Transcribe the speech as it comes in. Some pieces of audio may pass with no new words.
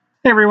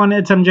Hey everyone,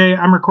 it's MJ.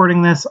 I'm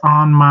recording this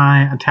on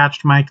my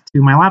attached mic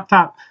to my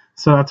laptop,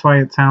 so that's why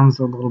it sounds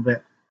a little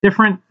bit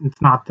different. It's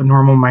not the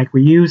normal mic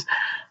we use.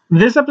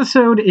 This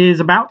episode is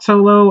about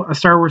Solo, a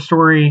Star Wars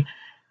story.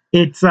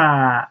 It's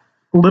a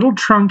little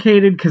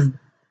truncated because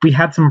we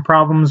had some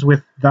problems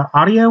with the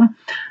audio.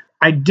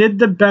 I did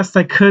the best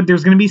I could.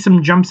 There's going to be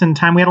some jumps in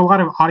time. We had a lot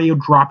of audio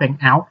dropping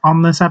out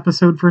on this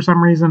episode for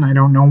some reason. I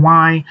don't know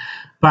why,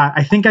 but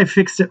I think I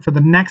fixed it for the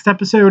next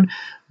episode.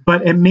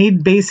 But it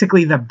made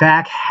basically the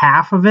back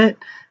half of it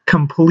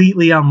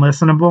completely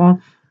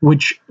unlistenable,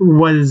 which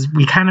was,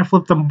 we kind of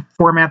flipped the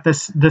format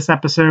this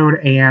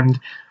episode, and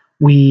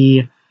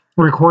we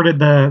recorded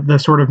the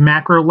sort of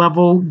macro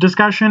level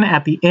discussion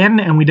at the end,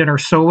 and we did our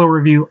Solo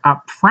review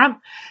up front.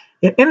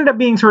 It ended up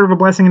being sort of a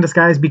blessing in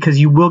disguise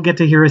because you will get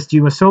to hear us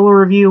do a Solo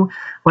review.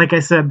 Like I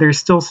said, there's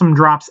still some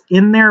drops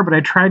in there, but I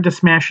tried to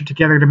smash it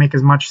together to make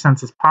as much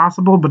sense as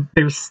possible, but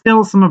there's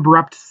still some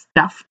abrupt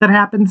stuff that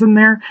happens in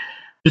there.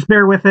 Just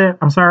bear with it.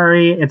 I'm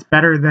sorry. It's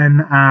better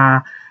than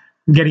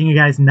getting you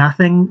guys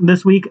nothing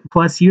this week.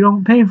 Plus, you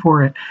don't pay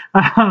for it.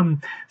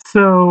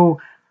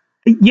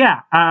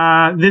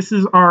 This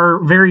is our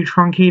very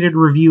truncated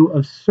review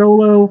of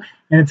Solo,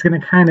 and it's going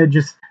to kind of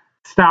just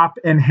stop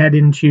and head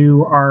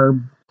into our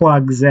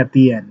plugs at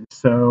the end.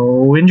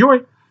 So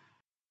enjoy.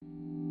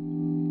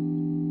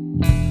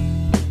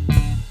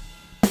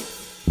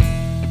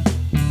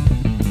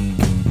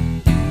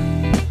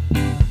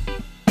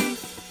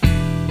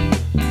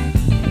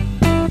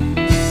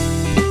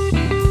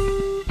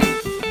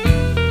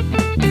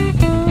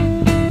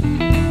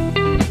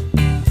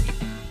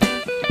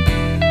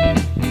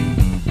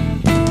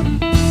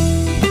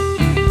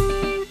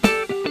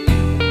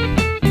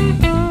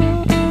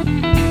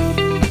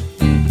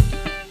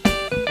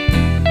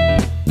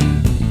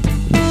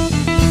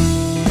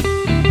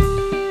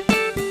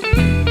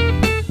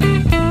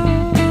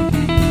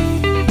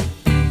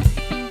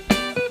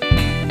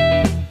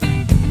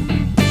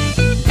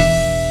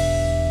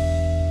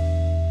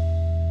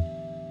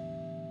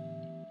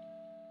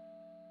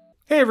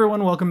 Hey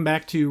everyone, welcome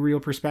back to Real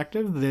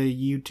Perspective, the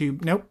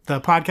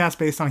podcast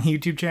based on a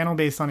YouTube channel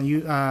based on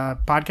a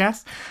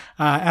podcast.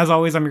 As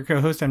always, I'm your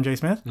co-host, MJ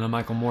Smith. And I'm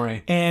Michael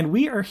Morey. And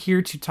we are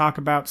here to talk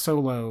about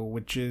Solo,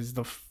 which is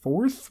the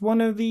fourth one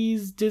of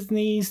these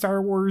Disney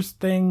Star Wars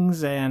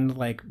things and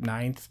like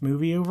ninth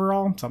movie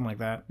overall, something like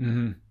that.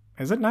 Mm-hmm.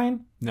 Is it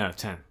 9? No,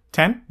 10.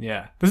 10?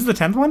 Yeah. This is the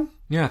 10th one?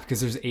 Yeah,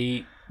 because there's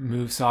 8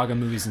 saga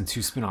movies and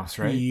 2 spin-offs,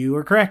 right? You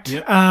are correct.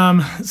 Yep.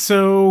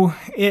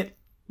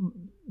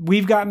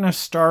 We've gotten a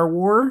Star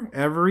Wars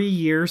every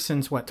year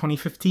since,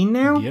 2015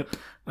 now? Yep.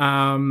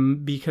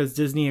 Because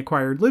Disney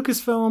acquired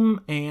Lucasfilm,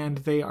 and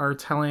they are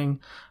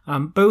telling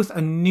both a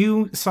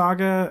new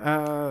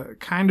saga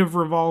kind of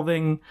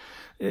revolving,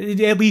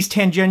 at least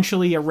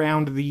tangentially,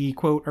 around the,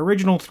 quote,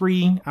 original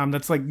 3,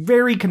 that's like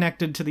very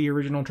connected to the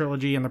original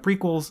trilogy and the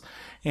prequels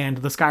and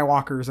the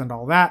Skywalkers and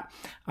all that.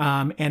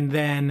 And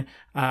then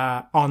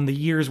on the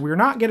years we're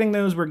not getting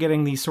those, we're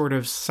getting these sort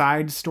of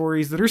side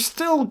stories that are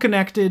still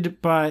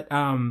connected, but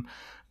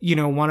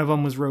one of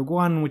them was Rogue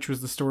One, which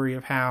was the story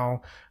of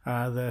how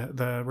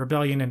the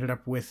rebellion ended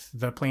up with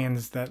the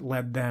plans that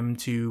led them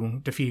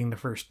to defeating the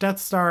first Death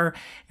Star.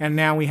 And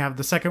now we have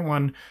the second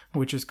one,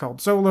 which is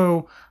called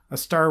Solo, a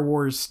Star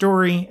Wars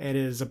story. It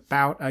is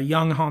about a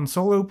young Han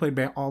Solo, played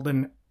by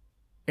Alden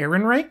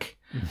Ehrenreich,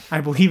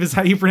 I believe is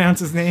how you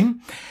pronounce his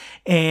name.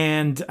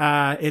 And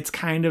it's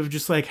kind of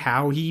just like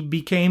how he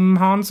became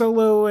Han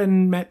Solo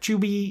and met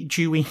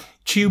Chewbacca.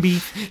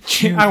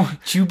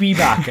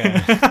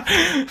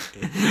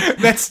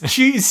 That's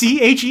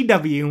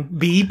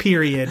CHEWB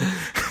period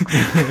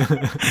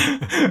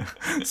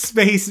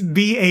space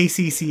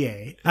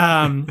BACCA.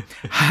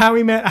 How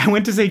he met, I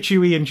went to say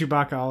Chewie and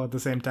Chewbacca all at the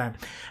same time.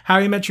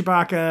 How he met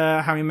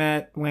Chewbacca, how he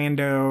met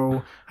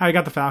Lando, how he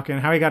got the Falcon,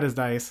 how he got his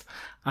dice.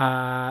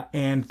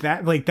 And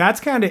that's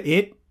kind of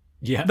it.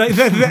 Yeah.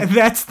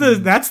 That's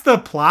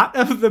the plot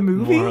of the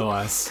movie. More or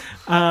less.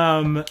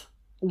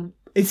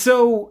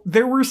 So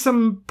there were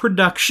some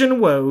production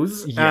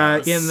woes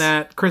Yes. in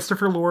that Phil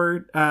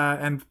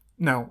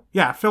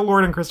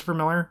Lord and Christopher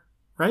Miller,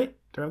 right?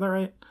 Do I have that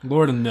right?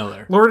 Lord and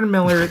Miller,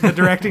 the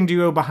directing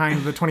duo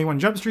behind the 21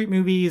 Jump Street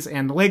movies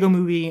and the Lego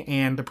Movie,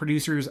 and the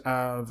producers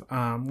of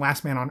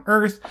Last Man on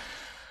Earth,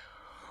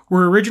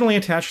 were originally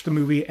attached to the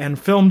movie and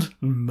filmed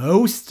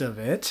most of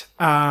it.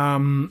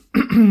 And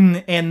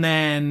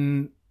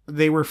then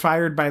they were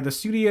fired by the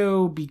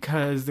studio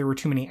because there were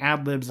too many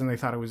ad-libs and they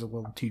thought it was a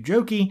little too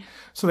jokey.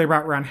 So they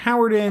brought Ron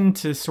Howard in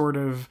to sort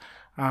of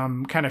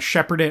kind of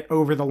shepherd it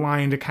over the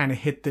line to kind of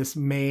hit this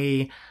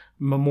May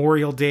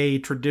Memorial Day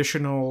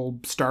traditional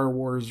Star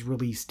Wars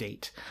release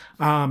date.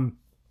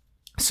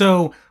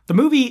 So the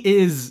movie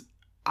is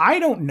I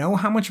don't know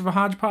how much of a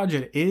hodgepodge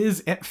it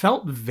is. It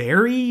felt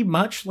very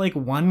much like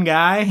one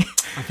guy.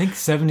 I think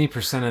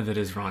 70% of it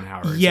is Ron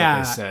Howard. Yeah,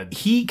 like I said.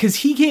 Because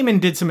he came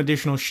and did some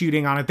additional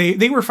shooting on it.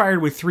 They were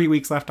fired with 3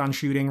 weeks left on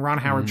shooting. Ron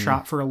Howard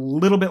shot for a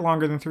little bit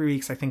longer than 3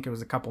 weeks. I think it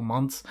was a couple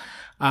months.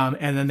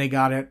 And then they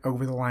got it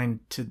over the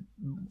line to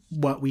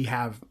what we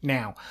have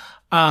now.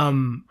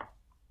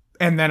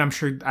 And then I'm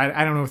sure,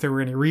 I don't know if there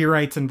were any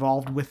rewrites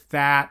involved with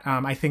that.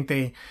 I think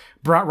they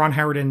brought Ron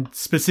Howard in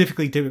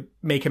specifically to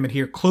make him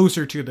adhere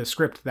closer to the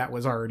script that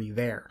was already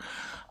there.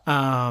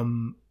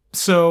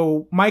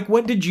 So, Mike,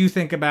 what did you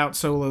think about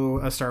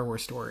Solo: A Star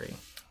Wars Story?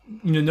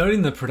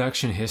 Noting the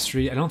production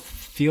history, I don't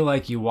feel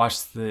like you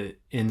watch the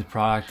end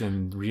product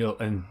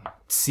and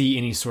see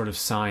any sort of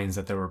signs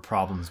that there were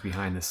problems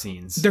behind the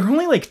scenes. There are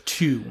only like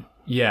 2.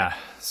 Yeah.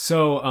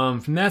 So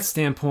from that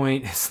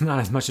standpoint, it's not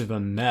as much of a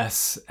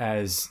mess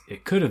as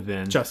it could have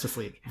been. Justice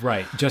League.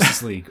 Right.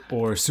 Justice League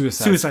or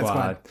Suicide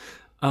Squad.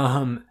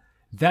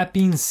 That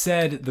being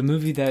said, the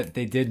movie that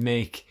they did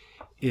make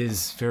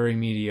is very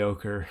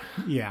mediocre.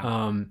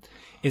 Yeah.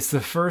 It's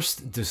the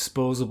first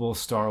disposable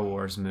Star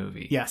Wars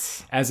movie.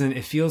 Yes. As in,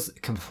 it feels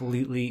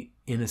completely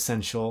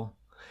inessential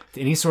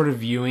to any sort of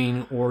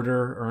viewing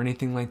order or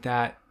anything like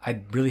that.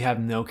 I really have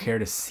no care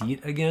to see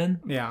it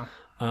again. Yeah.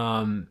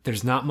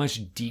 There's not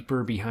much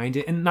deeper behind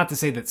it. And not to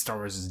say that Star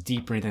Wars is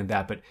deep or anything like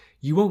that, but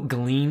you won't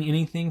glean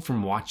anything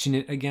from watching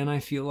it again, I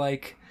feel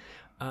like.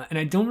 And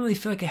I don't really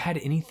feel like I had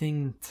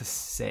anything to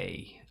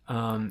say.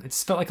 It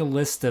just felt like a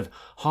list of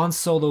Han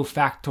Solo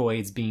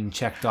factoids being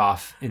checked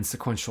off in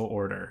sequential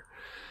order.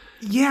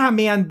 Yeah,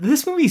 man,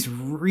 this movie's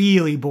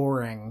really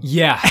boring.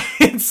 Yeah.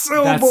 It's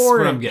so That's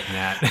boring. what I'm getting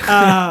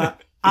at.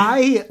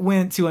 I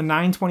went to a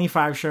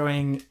 9:25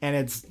 showing, and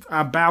it's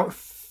about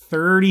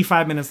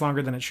 35 minutes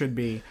longer than it should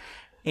be.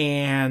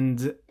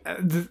 And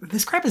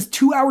this crap is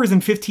 2 hours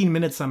and 15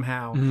 minutes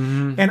somehow.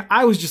 Mm-hmm. And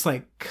I was just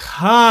like,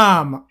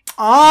 come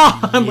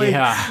on.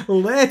 Yeah. Like,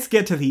 let's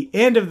get to the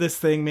end of this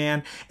thing,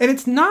 man. And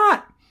it's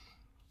not...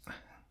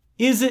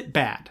 Is it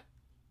bad?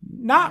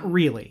 Not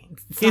really.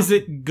 Is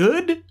it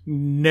good?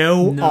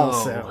 No.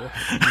 Also.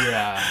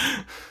 Yeah.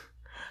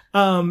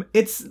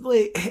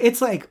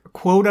 It's like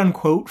quote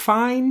unquote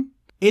fine.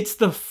 It's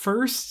the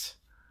first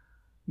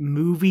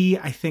movie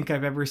I think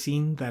I've ever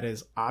seen that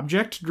is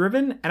object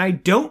driven, and I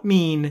don't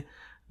mean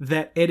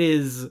that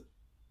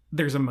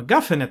there's a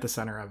MacGuffin at the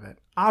center of it.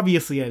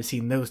 Obviously, I've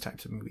seen those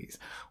types of movies.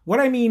 What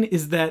I mean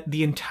is that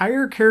the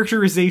entire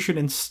characterization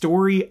and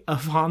story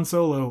of Han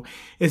Solo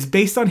is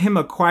based on him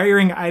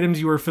acquiring items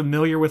you are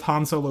familiar with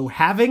Han Solo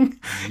having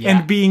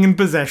and being in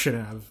possession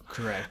of.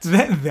 Correct.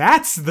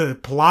 That's the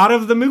plot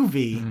of the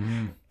movie.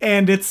 Mm-hmm.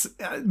 And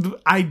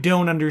I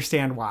don't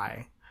understand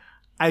why.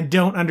 I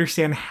don't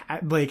understand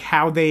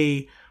how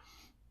they...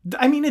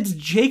 I mean, it's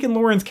Jake and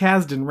Lawrence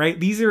Kasdan, right?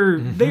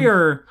 They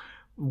are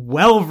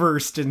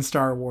well-versed in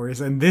Star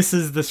Wars, and this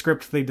is the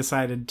script they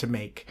decided to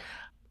make.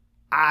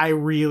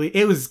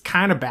 It was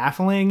kind of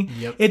baffling.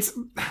 Yep.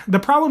 The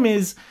problem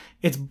is,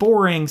 it's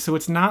boring, so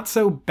it's not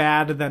so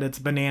bad that it's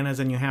bananas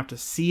and you have to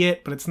see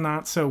it, but it's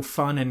not so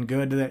fun and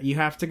good that you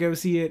have to go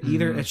see it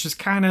either. Mm-hmm. It's just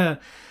kind of...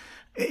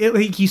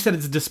 like you said,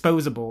 it's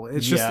disposable.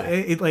 It's just,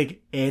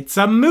 it's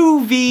a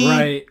movie.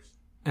 Right.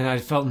 And I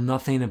felt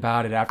nothing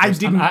about it after.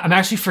 I'm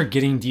actually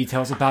forgetting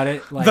details about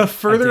it. Like the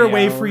further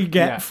away we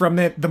get from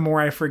it, the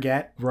more I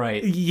forget.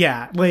 Right.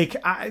 Yeah. Like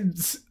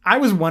I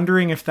was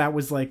wondering if that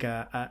was like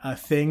a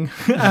thing.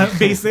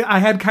 Basically, I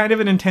had kind of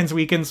an intense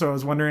weekend, so I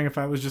was wondering if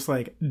I was just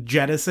like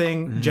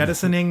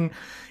jettisoning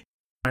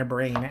my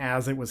brain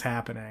as it was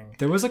happening.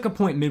 There was like a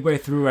point midway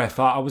through where I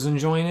thought I was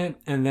enjoying it,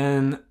 and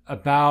then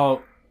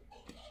about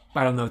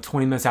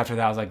 20 minutes after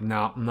that, I was like,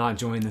 no, I'm not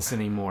enjoying this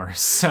anymore.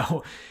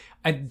 So.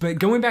 But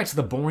going back to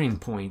the boring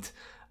point,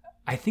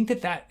 I think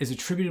that is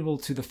attributable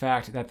to the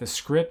fact that the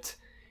script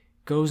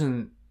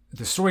the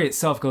story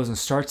itself goes and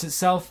starts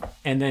itself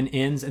and then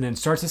ends and then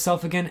starts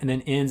itself again and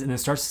then ends and then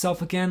starts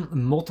itself again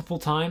multiple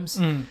times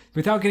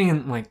without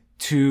getting like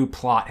too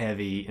plot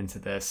heavy into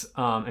this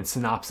and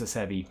synopsis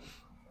heavy.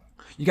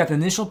 You got the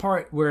initial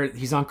part where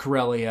he's on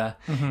Corellia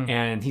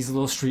and he's a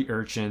little street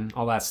urchin,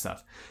 all that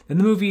stuff. Then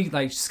the movie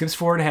like skips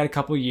forward ahead a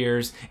couple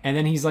years, and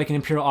then he's like an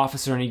Imperial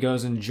officer and he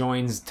goes and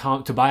joins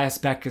Tobias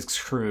Beck's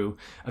crew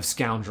of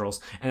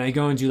scoundrels, and they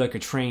go and do like a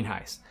train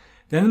heist.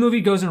 Then the movie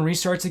goes and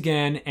restarts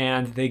again,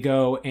 and they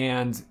go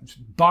and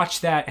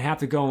botch that and have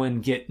to go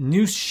and get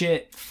new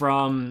shit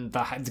to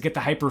get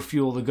the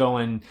hyperfuel to go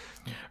and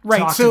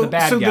talk to the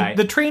bad guy.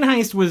 The train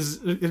heist was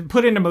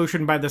put into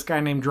motion by this guy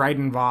named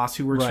Dryden Voss,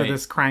 who works for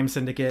this crime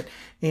syndicate,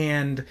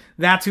 and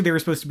that's who they were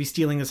supposed to be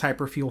stealing this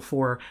hyperfuel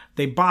for.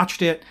 They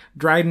botched it.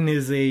 Dryden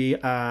is he's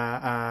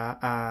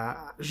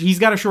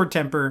got a short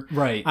temper.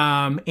 Right.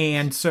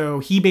 And so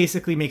he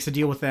basically makes a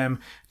deal with them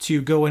to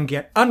go and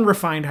get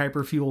unrefined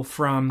hyperfuel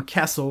from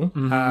Kessel,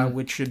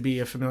 which should be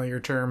a familiar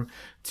term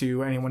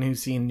to anyone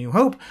who's seen New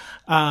Hope,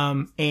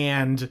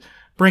 and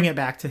bring it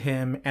back to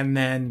him. And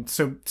then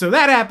so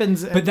that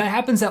happens. But that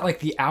happens at like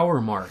the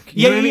hour mark.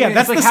 Yeah.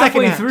 That's like the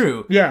halfway second act.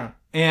 through. Yeah.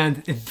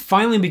 And it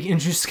finally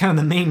introduces kind of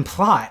the main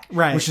plot,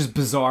 Right. which is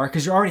bizarre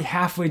because you're already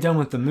halfway done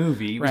with the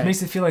movie, which Right.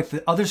 makes it feel like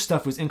the other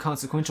stuff was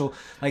inconsequential.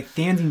 Like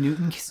Thandie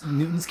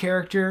Newton's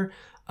character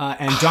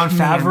and Jon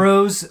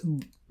Favreau's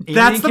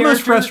That's the most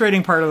character.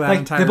 frustrating part of that Like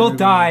entire they both movie.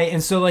 die,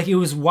 and so like it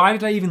was, why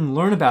did I even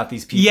learn about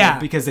these people? Yeah.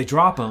 Because they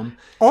drop them.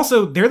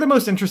 Also, they're the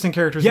most interesting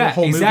characters in the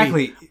whole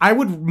exactly. movie. I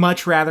would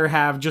much rather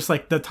have just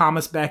like the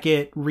Thomas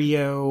Beckett,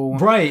 Rio.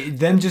 Right,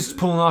 them just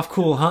pulling off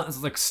cool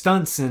like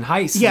stunts and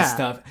heists Yeah. and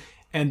stuff.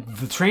 And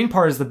the train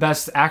part is the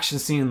best action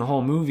scene in the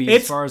whole movie,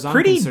 It's as far as I'm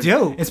pretty concerned.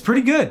 dope. It's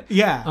pretty good.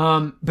 Yeah.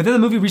 But then the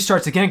movie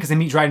restarts again because they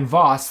meet Dryden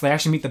Voss. They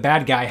actually meet the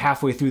bad guy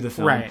halfway through the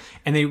film. Right.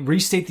 And they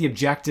restate the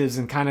objectives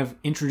and kind of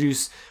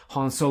introduce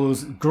Han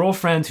Solo's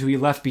girlfriend who he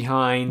left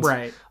behind.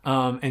 Right.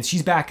 And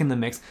she's back in the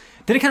mix.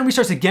 Then it kind of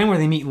restarts again where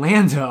they meet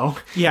Lando,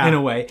 Yeah. in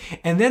a way.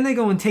 And then they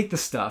go and take the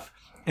stuff.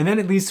 And then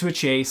it leads to a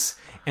chase.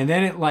 And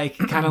then it like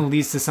kind of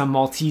leads to some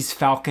Maltese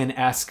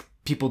Falcon-esque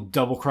people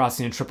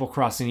double-crossing and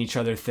triple-crossing each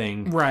other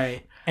thing.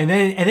 Right. And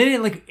then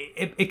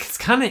it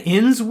kind of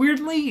ends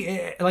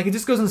weirdly. Like it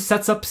just goes and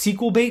sets up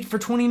sequel bait for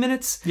 20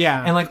 minutes.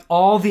 Yeah. And like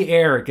all the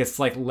air gets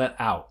like let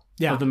out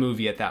Yeah. of the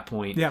movie at that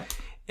point. Yep.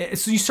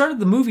 So you started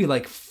the movie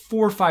like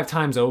 4 or 5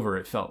 times over,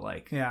 it felt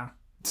like. Yeah.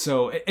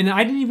 So, and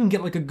I didn't even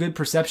get like a good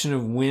perception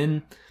of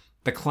when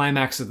the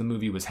climax of the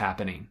movie was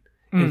happening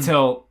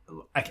until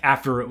like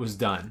after it was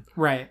done.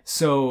 Right.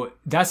 So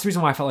that's the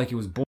reason why I felt like it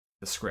was boring,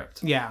 the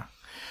script. Yeah.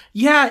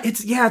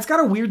 It's got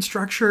a weird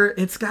structure.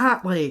 It's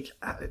got like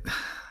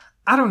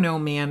I don't know,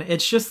 man.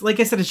 It's just like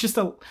I said,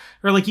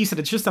 like you said,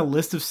 it's just a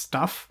list of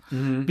stuff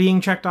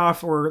being checked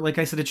off, or like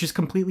I said, it's just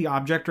completely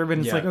object driven.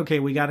 It's Yeah. like, okay,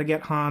 we got to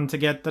get Han to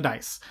get the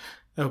dice.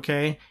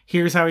 Okay,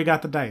 here's how he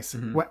got the dice.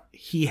 What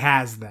he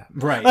has them.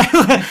 Right.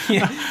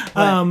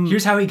 Yeah.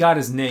 Here's how he got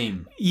his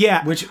name.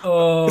 Yeah. Which,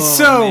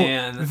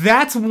 So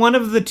that's one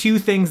of the two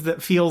things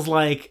that feels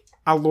like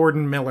a Lord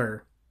and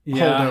Miller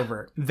Yeah.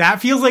 holdover.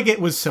 That feels like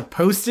it was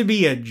supposed to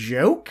be a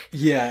joke,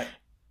 Yeah.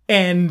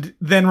 and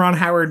then Ron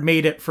Howard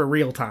made it for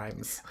real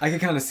times. I can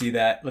kind of see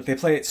that. Like they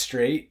play it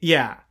straight,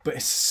 Yeah. but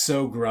it's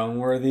so groan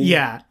worthy.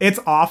 Yeah. It's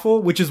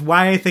awful, which is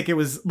why I think it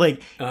was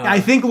like, I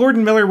think Lord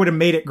and Miller would have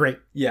made it great.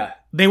 Yeah.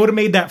 They would have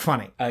made that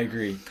funny. I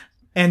agree.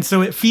 And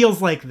so it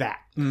feels like that.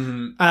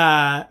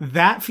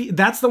 Mm-hmm.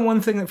 That's the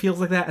one thing that feels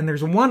like that. And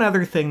there's one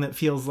other thing that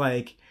feels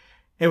like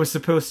it was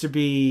supposed to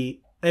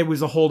be, it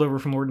was a holdover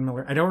from Lord and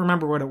Miller. I don't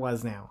remember what it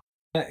was now.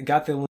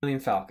 Got the Millennium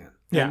Falcon.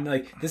 Yeah. And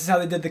like this is how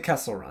they did the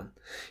Kessel Run.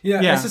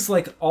 Yeah. Yeah. It's just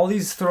like all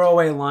these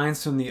throwaway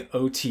lines from the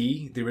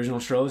OT, the original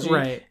trilogy.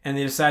 Right. And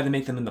they decided to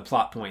make them into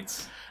plot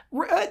points.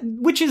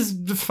 Which is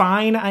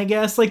fine, I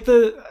guess. Like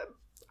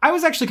I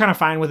was actually kind of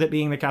fine with it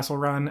being the Kessel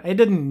Run. It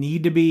didn't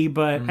need to be,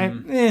 but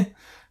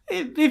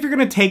if you're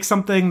going to take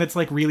something that's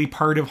like really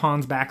part of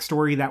Han's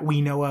backstory that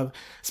we know of,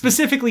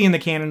 specifically in the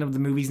canon of the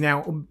movies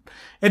now,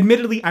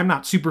 admittedly, I'm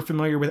not super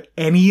familiar with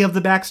any of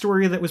the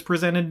backstory that was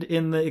presented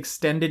in the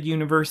extended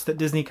universe that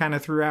Disney kind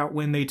of threw out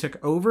when they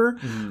took over.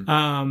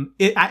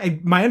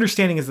 My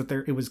understanding is that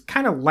it was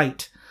kind of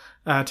light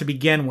to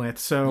begin with.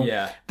 So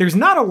Yeah. there's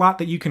not a lot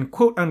that you can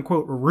quote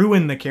unquote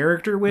ruin the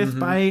character with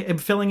by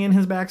filling in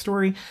his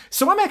backstory.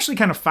 So I'm actually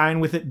kind of fine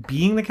with it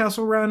being the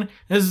Kessel Run.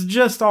 It's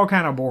just all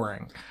kind of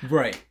boring.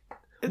 Right.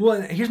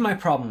 Well, here's my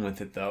problem with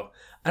it though.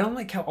 I don't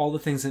like how all the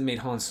things that made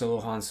Han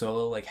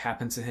Solo like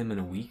happened to him in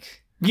a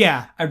week.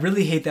 Yeah. I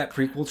really hate that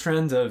prequel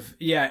trend of,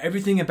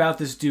 everything about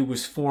this dude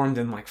was formed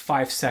in like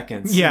 5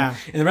 seconds. Yeah.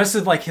 And the rest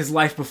of like his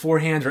life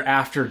beforehand or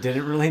after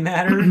didn't really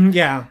matter.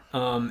 Yeah.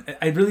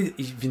 I really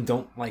even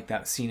don't like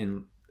that scene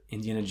in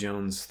Indiana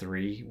Jones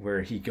 3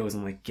 where he goes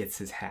and like gets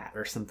his hat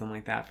or something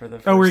like that for the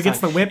first where he gets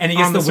time. the whip and he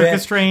gets on the whip.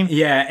 circus train.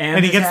 Yeah,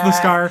 And he his gets the hat,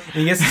 scar. And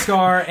he gets the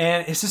scar,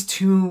 and it's just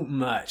too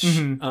much.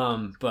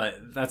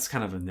 But that's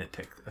kind of a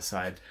nitpick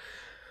aside.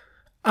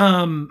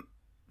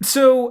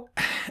 So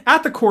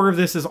at the core of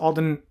this is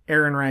Alden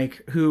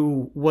Ehrenreich,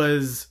 who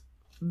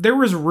there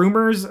was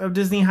rumors of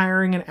Disney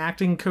hiring an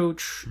acting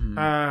coach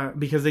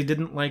because they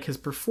didn't like his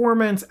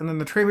performance, and then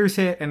the trailers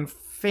hit and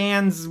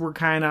fans were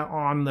kind of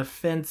on the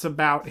fence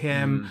about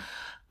him.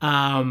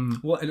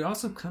 Well, it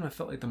also kind of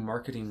felt like the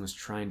marketing was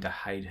trying to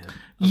hide him.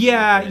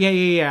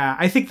 Yeah.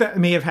 I think that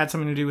may have had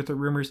something to do with the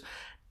rumors.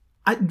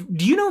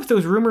 Do you know if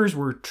those rumors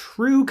were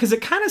true? Because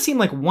it kind of seemed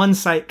like one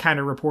site kind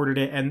of reported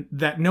it and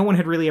that no one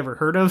had really ever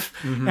heard of.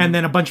 And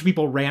then a bunch of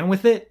people ran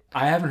with it.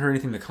 I haven't heard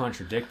anything to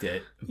contradict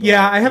it.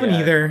 Yeah, I haven't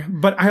either.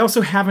 But I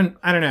also haven't,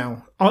 I don't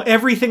know.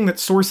 Everything that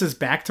sources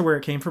back to where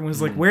it came from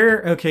was like,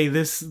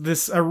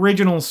 this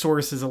original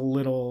source is a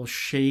little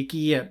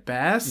shaky at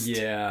best.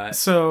 Yeah.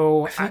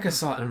 So I think I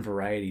saw it in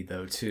Variety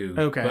though too.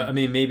 Okay. But I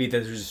mean, maybe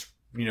they're just,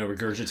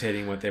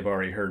 regurgitating what they've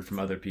already heard from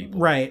other people.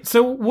 Right.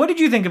 So what did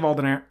you think of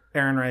Alden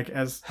Ehrenreich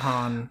as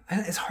Han?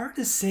 It's hard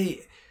to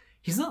say.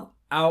 He's not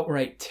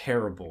outright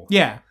terrible.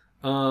 Yeah.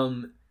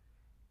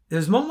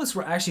 There's moments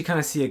where I actually kind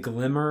of see a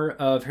glimmer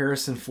of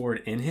Harrison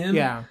Ford in him.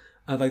 Yeah.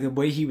 Like the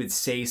way he would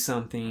say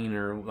something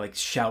or like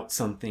shout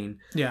something.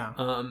 Yeah.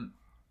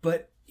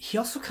 But he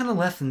also kind of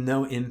left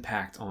no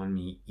impact on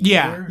me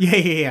either.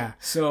 Yeah.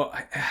 So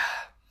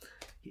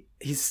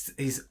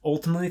he's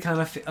ultimately kind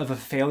of a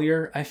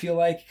failure, I feel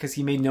like, because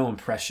he made no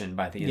impression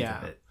by the end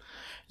of it.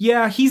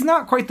 Yeah, he's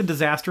not quite the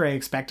disaster I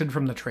expected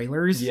from the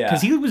trailers. Yeah.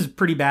 Because he was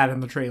pretty bad in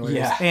the trailers.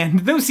 Yeah. And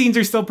those scenes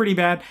are still pretty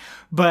bad.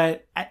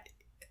 But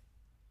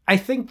I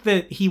think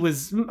that he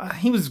was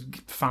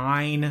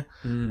fine.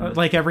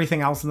 Like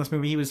everything else in this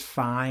movie, he was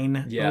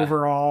fine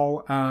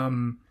overall.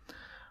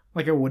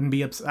 Like I wouldn't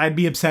be upset. I'd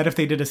be upset if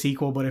they did a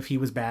sequel, but if he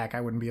was back,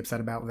 I wouldn't be upset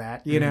about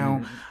that, you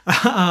know?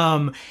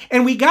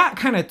 And we got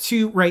kind of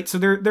two, right? So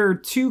there are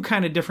two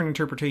kind of different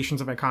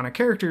interpretations of iconic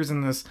characters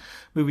in this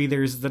movie.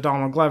 There's the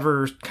Donald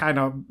Glover kind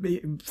of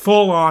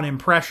full on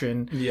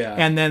impression. Yeah.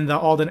 And then the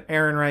Alden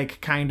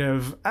Ehrenreich kind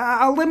of,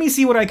 let me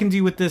see what I can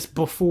do with this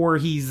before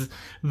he's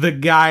the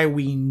guy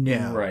we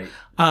know. Right.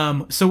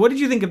 So what did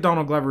you think of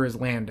Donald Glover as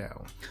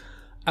Lando?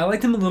 I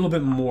liked him a little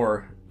bit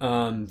more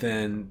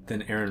than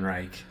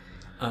Ehrenreich.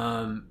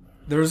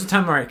 There was a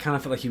time where I kind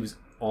of felt like he was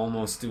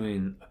almost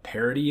doing a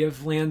parody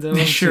of Lando.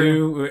 Sure.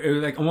 Too.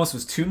 It like almost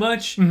was too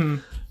much.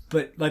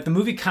 But like the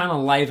movie kind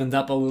of livened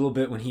up a little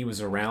bit when he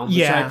was around,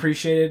 which I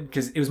appreciated,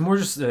 because it was more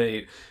just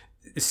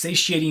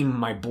satiating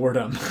my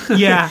boredom.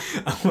 Yeah.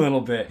 A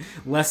little bit.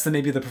 Less than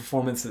maybe the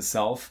performance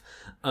itself.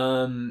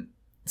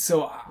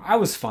 So I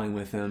was fine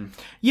with him.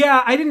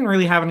 Yeah, I didn't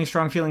really have any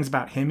strong feelings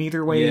about him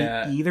either way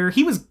either.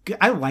 He was,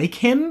 I like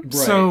him. Right.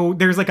 So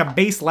there's like a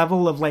base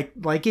level of like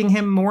liking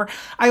him more.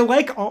 I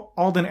like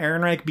Alden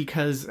Ehrenreich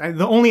because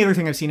the only other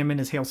thing I've seen him in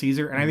is Hail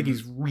Caesar. And I think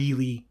he's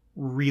really,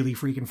 really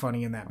freaking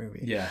funny in that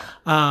movie. Yeah.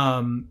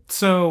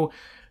 So,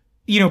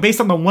 you know, based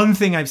on the one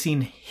thing I've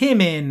seen him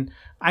in,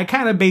 I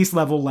kind of base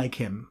level like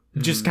him.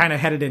 Just kind of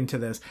headed into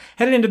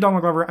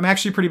Donald Glover. I'm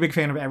actually a pretty big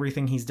fan of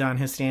everything he's done.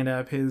 His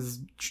stand-up,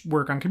 his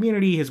work on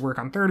Community, his work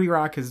on 30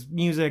 Rock, his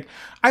music.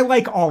 I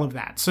like all of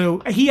that. So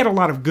he had a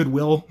lot of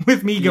goodwill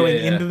with me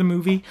going into the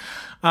movie.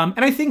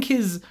 And I think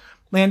his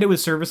Lando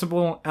is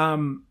serviceable.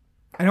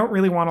 I don't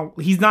really want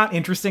to... He's not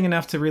interesting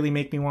enough to really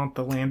make me want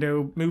the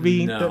Lando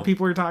movie that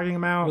people are talking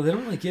about. Well, they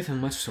don't really give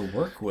him much to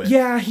work with.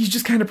 Yeah, he's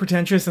just kind of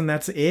pretentious and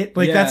that's it.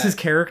 Like, that's his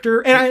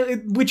character.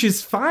 And which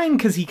is fine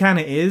because he kind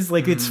of is.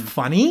 Like, it's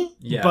funny,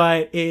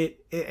 but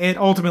it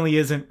ultimately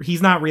isn't...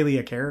 He's not really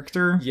a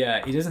character.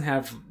 Yeah, he doesn't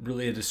have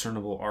really a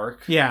discernible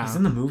arc. Yeah. He's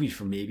in the movie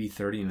for maybe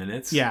 30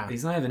 minutes. Yeah.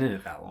 He's not even in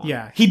it that long.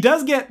 Yeah. He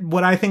does get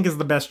what I think is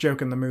the best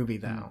joke in the movie,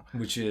 though.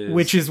 Which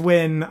is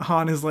when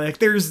Han is like,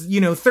 there's,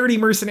 30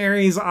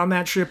 mercenaries on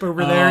that ship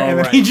over there, and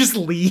then he just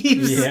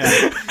leaves. Yeah.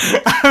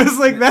 I was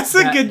like, that's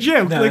a good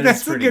joke. No, like,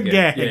 that's a good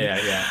gag.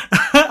 Yeah.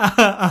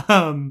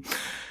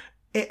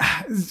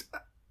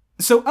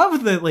 So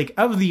of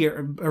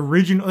the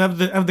original,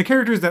 of the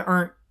characters that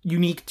aren't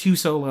unique to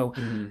Solo,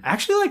 I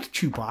actually liked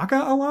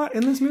Chewbacca a lot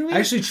in this movie.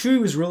 Actually,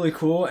 Chewie was really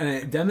cool, and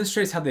it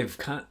demonstrates how they've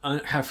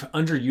have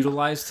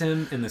underutilized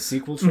him in the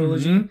sequel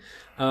trilogy,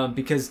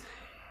 because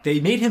they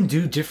made him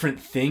do different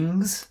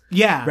things,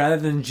 rather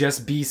than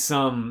just be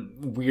some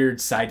weird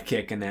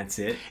sidekick and that's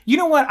it. You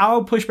know what?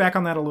 I'll push back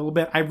on that a little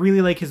bit. I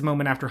really like his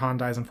moment after Han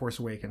dies in Force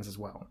Awakens as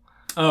well.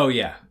 Oh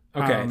yeah,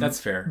 okay, that's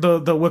fair. The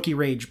Wookiee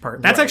rage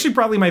part. That's actually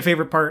probably my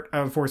favorite part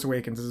of Force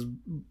Awakens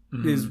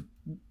is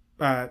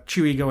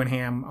Chewie going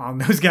ham on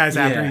those guys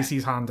after he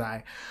sees Han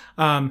die.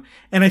 And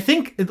I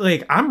think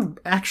I'm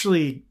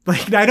actually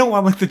I don't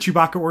want the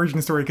Chewbacca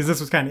origin story because this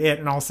was kind of it.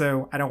 And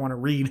also I don't want to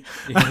read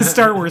a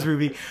Star Wars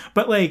movie,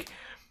 but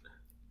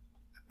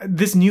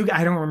this new guy,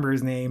 I don't remember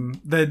his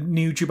name, the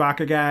new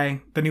Chewbacca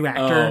guy, the new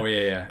actor. Oh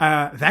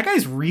yeah. That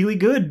guy's really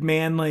good,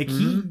 man.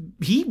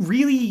 He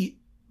really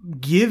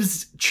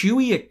gives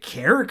Chewie a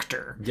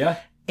character. Yeah.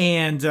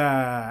 And,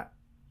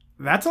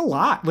 that's a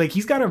lot.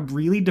 He's got a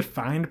really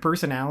defined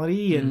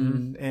personality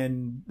and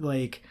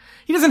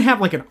he doesn't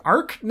have an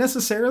arc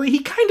necessarily.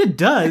 He kind of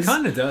does. He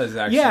kind of does,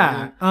 actually.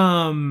 Yeah.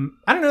 I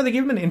don't know. They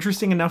give him an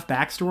interesting enough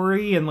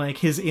backstory and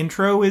his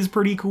intro is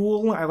pretty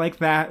cool. I like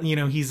that.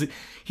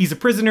 He's a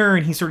prisoner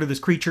and he's sort of this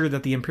creature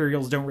that the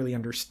Imperials don't really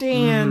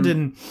understand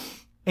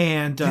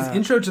and his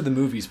intro to the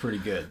movie is pretty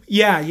good.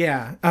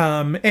 Yeah.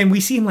 And we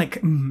see him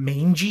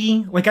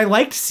mangy. I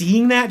liked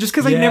seeing that just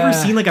because I'd never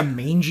seen a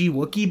mangy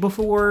Wookiee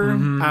before.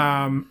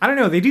 I don't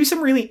know. They do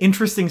some really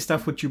interesting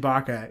stuff with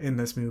Chewbacca in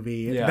this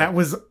movie. Yeah. That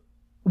was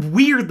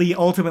weirdly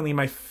ultimately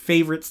my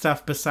favorite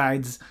stuff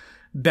besides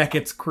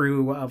Beckett's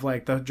crew of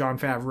the Jon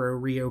Favreau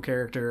Rio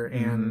character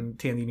and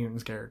Tandy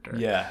Newton's character.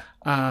 Yeah.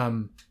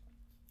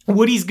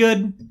 Woody's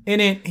good in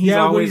it. He's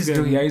always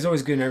good. He's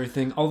always good in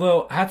everything.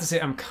 Although I have to say,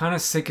 I'm kind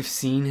of sick of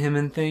seeing him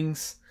in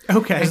things.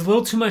 Okay, there's a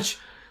little too much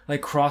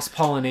cross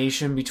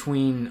pollination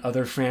between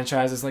other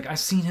franchises. I've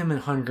seen him in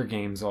Hunger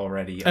Games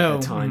already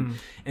at the time,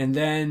 and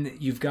then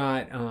you've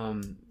got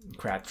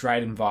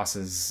Dryden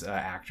Voss's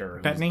actor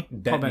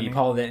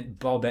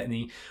Paul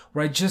Bettany,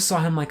 where I just saw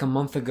him a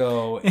month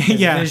ago as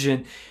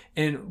Vision.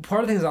 And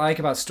part of the things I like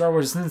about Star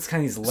Wars is it's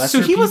kind of these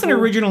lesser. So he wasn't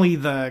originally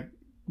the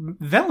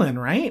villain,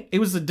 right? It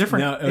was a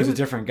different... No, it was a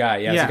different guy.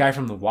 Yeah, it's a guy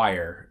from The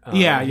Wire.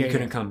 He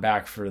couldn't come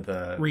back for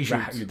the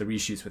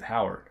reshoots with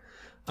Howard.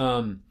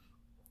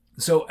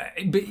 So,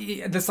 but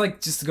that's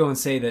just to go and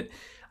say that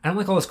I don't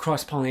like all this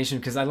cross-pollination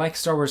because I like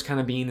Star Wars kind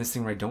of being this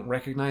thing where I don't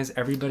recognize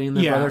everybody and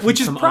their brother from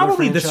which is some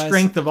probably other the franchise.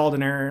 strength of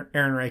Alden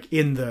Ehrenreich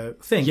in the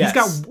thing. Yes.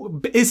 He's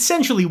got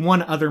essentially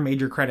one other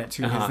major credit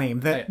to his name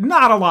that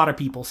not a lot of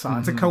people saw.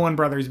 It's a Coen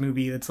Brothers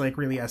movie that's like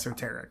really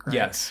esoteric, right?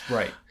 Yes,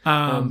 right.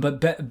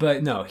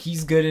 But no,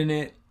 he's good in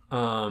it.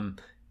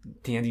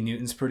 Tandy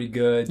Newton's pretty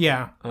good.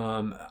 Yeah.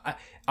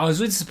 I was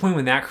really disappointed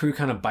when that crew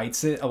kind of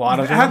bites it. A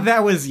lot of them.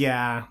 That was,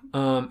 yeah.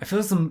 It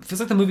feels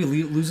like the movie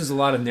loses a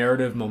lot of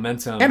narrative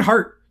momentum And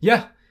heart.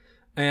 Yeah,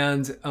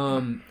 and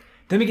then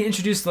we get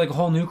introduced to like a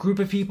whole new group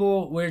of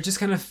people where it just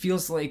kind of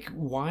feels like,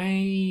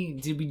 why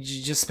did we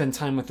just spend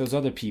time with those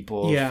other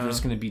people? Yeah. If we're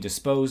just going to be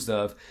disposed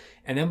of.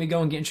 And then we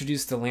go and get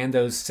introduced to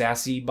Lando's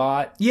sassy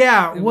bot.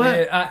 Yeah,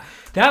 what?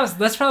 That's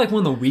probably like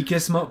one of the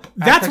weakest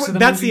That's movie.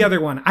 the other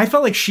one. I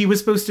felt like she was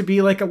supposed to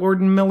be like a Lord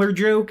and Miller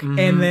joke,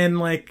 and then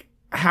like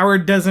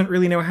Howard doesn't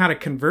really know how to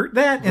convert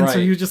that, and so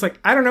he was just like,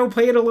 I don't know,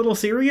 play it a little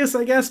serious,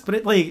 I guess. But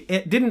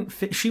it didn't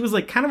fit. She was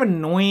like kind of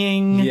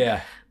annoying.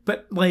 Yeah.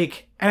 But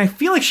like, and I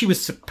feel like she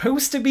was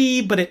supposed to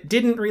be, but it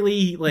didn't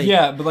really like.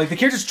 Yeah, but like the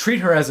characters treat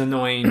her as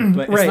annoying,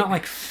 but it's not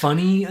like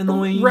funny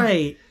annoying.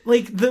 Right.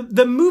 Like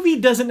the movie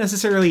doesn't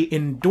necessarily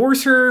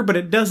endorse her, but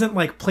it doesn't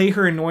like play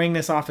her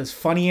annoyingness off as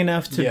funny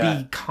enough to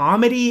be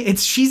comedy.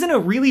 She's in a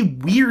really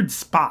weird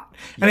spot.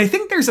 And I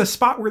think there's a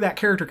spot where that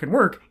character can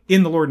work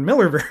in the Lord and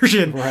Miller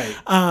version.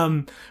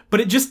 Right.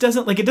 But it just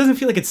doesn't like, it doesn't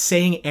feel like it's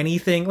saying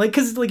anything like,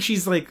 cause like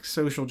she's like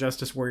social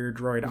justice warrior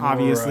droid,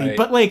 obviously, right.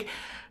 but like,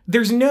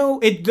 there's no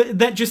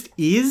that just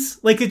is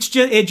like it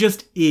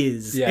just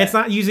is. Yeah. It's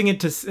not using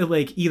it to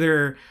like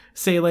either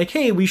say like,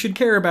 hey, we should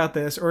care about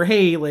this, or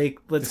hey, like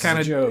let's kind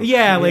of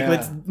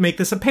let's make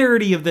this a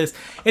parody of this.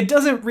 It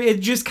doesn't.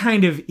 It just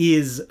kind of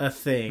is a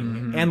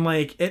thing, and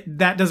like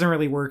that doesn't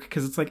really work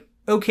because it's like,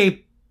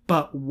 okay,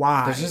 but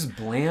why? There's this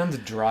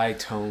bland, dry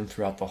tone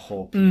throughout the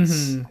whole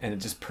piece, and it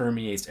just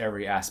permeates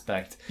every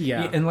aspect.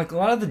 Yeah, and like a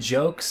lot of the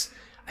jokes,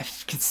 I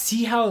could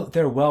see how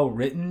they're well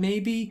written,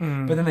 maybe,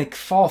 but then they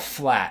fall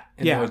flat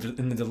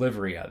in the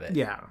delivery of it.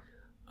 Yeah.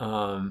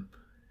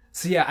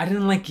 So yeah, I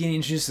didn't like getting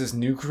introduced to this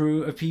new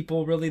crew of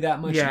people really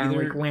that much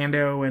either. Like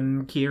Lando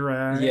and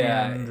Kira.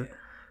 Yeah. And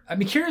I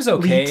mean, Kira's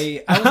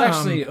okay. I was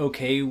actually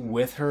okay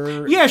with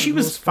her. Yeah, she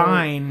was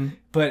fine.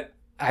 But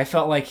I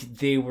felt like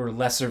they were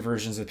lesser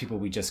versions of people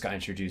we just got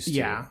introduced to.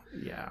 Yeah.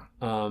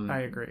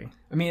 I agree.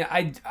 I mean,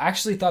 I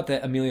actually thought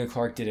that Emilia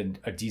Clarke did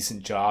a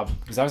decent job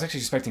because I was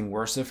actually expecting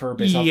worse of her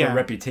based off her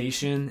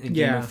reputation in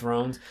Game of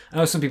Thrones. I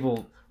know some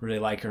people really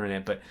like her in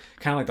it, but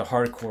kind of like the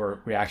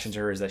hardcore reaction to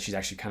her is that she's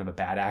actually kind of a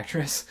bad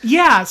actress.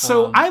 Yeah,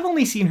 so I've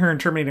only seen her in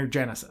Terminator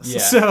Genesis. Yeah.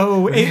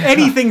 So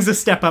anything's a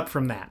step up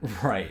from that.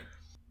 Right.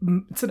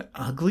 It's an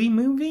ugly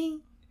movie.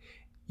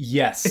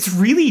 Yes. It's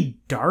really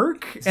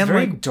dark. It's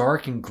very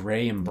dark and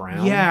gray and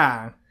brown.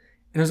 Yeah. And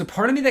there's a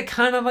part of me that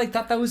kind of like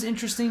thought that was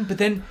interesting, but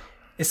then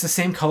it's the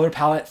same color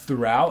palette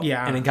throughout.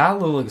 Yeah. And it got a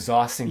little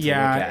exhausting to look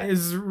at. Yeah,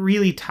 it's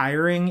really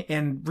tiring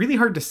and really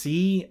hard to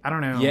see. I don't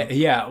know.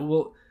 Yeah.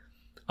 Well,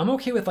 I'm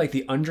okay with like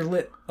the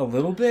underlit a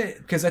little bit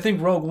because I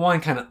think Rogue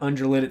One kind of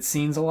underlit its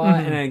scenes a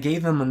lot and it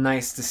gave them a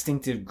nice,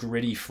 distinctive,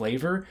 gritty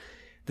flavor.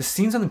 The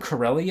scenes on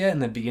Corellia in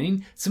the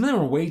beginning, some of them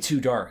were way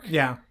too dark.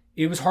 Yeah.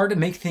 It was hard to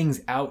make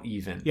things out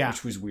even,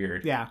 which was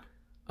weird. Yeah.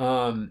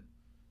 And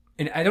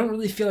I don't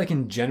really feel like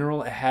in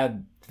general it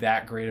had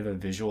that great of a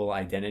visual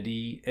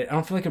identity. I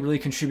don't feel like it really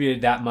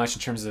contributed that much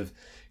in terms of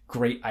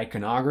great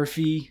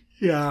iconography.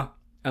 Yeah.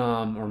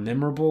 Or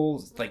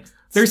memorable. Like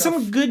there's stuff.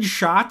 some good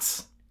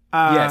shots.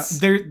 Yes.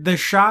 The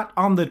shot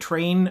on the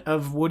train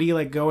of Woody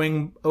like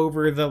going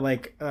over the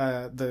like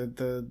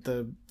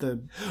the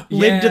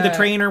lid to the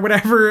train or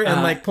whatever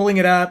and like pulling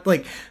it up,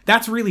 like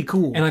that's really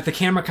cool. And like the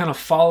camera kind of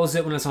follows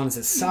it when it's on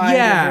its side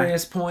at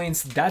various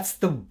points. That's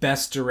the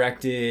best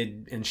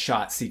directed and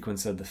shot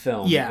sequence of the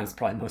film. Yeah. It's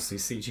probably mostly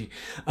CG.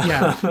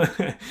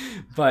 Yeah.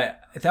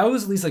 But that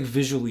was at least like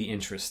visually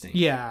interesting.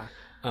 Yeah.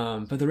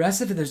 But the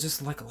rest of it, there's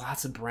just like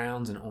lots of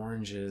browns and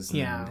oranges.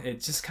 And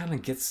it just kind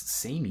of gets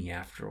samey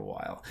after a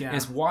while. Yeah. And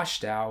it's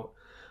washed out.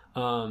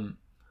 To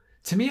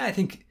me, I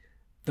think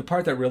the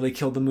part that really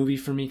killed the movie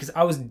for me, because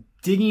I was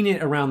digging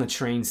it around the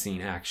train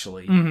scene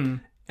actually,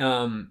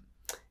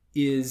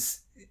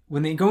 is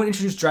when they go and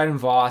introduce Dryden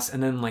Voss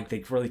and then like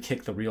they really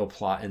kick the real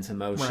plot into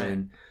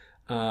motion.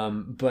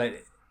 Right.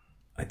 But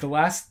like the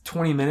last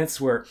 20 minutes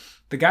where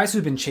the guys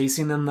who've been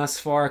chasing them thus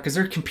far, because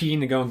they're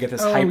competing to go and get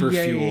this hyper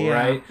fuel,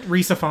 right?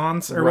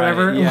 Risa or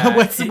whatever. Yeah.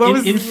 what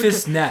was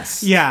Infus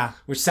Nest? Yeah.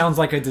 Which sounds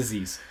like a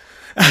disease.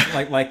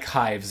 like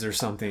hives or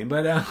something.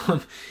 But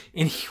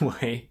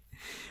anyway,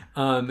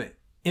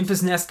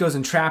 Infus Nest goes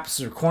and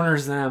traps or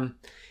corners them.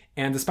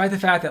 And despite the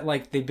fact that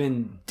like they've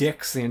been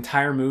dicks the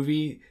entire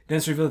movie, then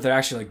it's revealed that they're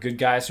actually like good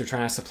guys who are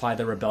trying to supply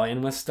the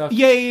rebellion with stuff.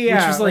 Yeah.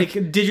 Which was like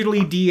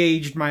digitally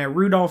de-aged Maya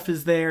Rudolph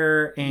is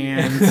there,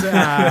 and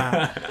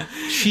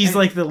she's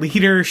like the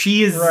leader.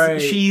 She is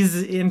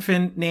she's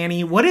infant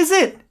nanny. What is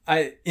it?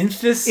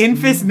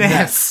 Infus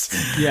Nest.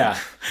 Yeah.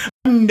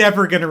 I'm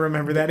never going to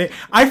remember that name.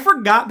 I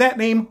forgot that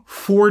name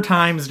 4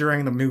 times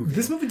during the movie.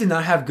 This movie did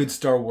not have good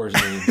Star Wars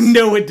names.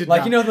 No, it did not.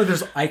 Like, you know,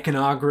 there's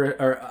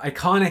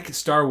iconic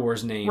Star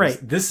Wars names. Right.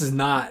 This is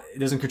not, it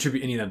doesn't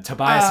contribute any of them.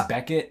 Tobias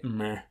Beckett?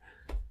 Meh.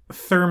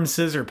 Therm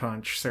Scissor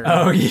Punch, sir.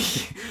 Oh, yeah.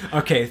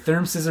 Okay,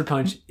 Therm Scissor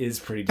Punch is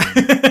pretty dumb.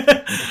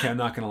 Okay, I'm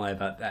not going to lie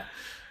about that.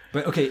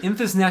 But, okay,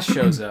 Enfys Nest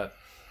shows up.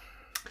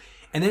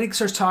 And then it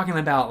starts talking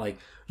about, like,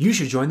 you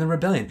should join the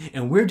rebellion,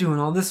 and we're doing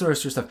all this sort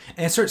of stuff.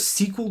 And it starts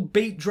sequel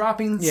bait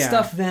dropping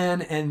stuff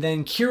then, and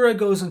then Kira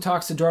goes and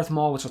talks to Darth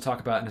Maul, which I'll talk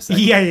about in a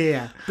second.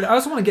 Yeah. But I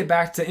also want to get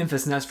back to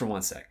Enfys Nest for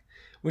one sec,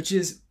 which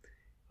is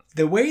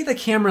the way the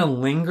camera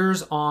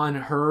lingers on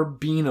her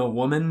being a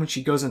woman when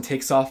she goes and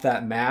takes off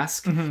that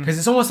mask. Because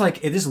it's almost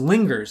like it just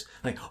lingers.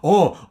 Like,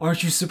 oh,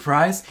 aren't you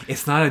surprised?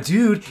 It's not a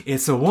dude,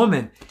 it's a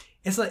woman.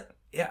 It's like,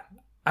 yeah,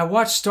 I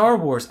watched Star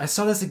Wars. I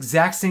saw this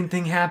exact same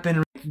thing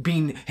happen.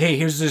 Being, hey,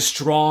 here's this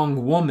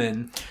strong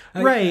woman.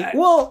 Like, right.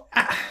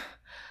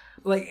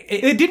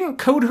 It didn't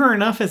code her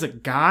enough as a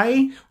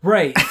guy.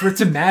 Right. For it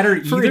to matter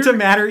either. For it to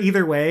matter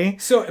either way.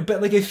 So,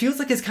 but like, it feels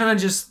like it's kind of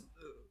just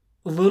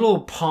a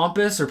little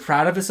pompous or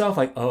proud of itself.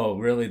 Like, oh,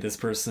 really? This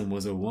person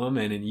was a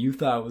woman and you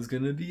thought it was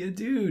going to be a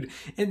dude.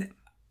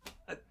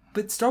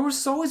 But Star Wars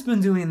has always been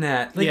doing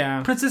that.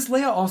 Like, Princess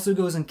Leia also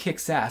goes and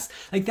kicks ass.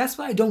 Like, that's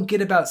what I don't get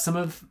about some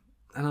of,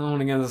 I don't want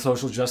to get into the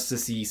social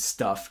justice-y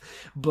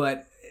stuff,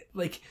 but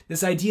like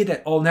this idea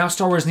that, oh, now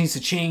Star Wars needs to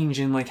change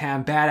and like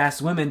have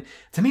badass women.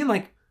 To me,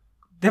 like,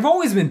 they've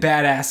always been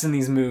badass in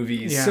these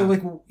movies. Yeah. So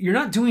like, you're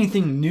not doing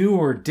anything new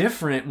or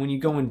different when you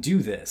go and do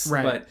this.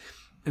 Right. But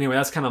anyway,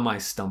 that's kind of my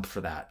stump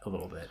for that a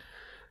little bit.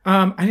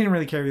 I didn't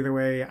really care either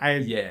way.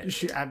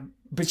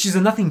 But she's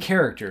a nothing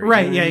character.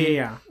 Right. You know what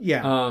I mean?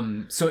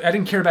 Yeah. So I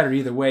didn't care about her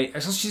either way.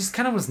 So she just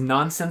kind of was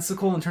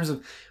nonsensical in terms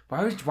of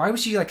why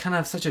was she like kind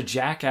of such a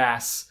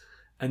jackass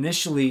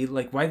initially?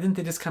 Like, why didn't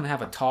they just kind of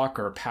have a talk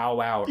or a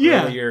powwow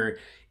earlier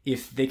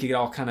if they could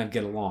all kind of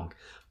get along?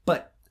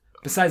 But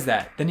besides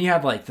that, then you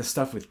have like the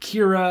stuff with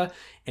Kira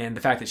and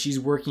the fact that she's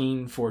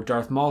working for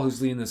Darth Maul,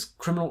 who's leading this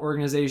criminal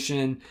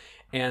organization.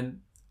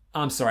 And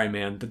I'm sorry,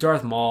 man, the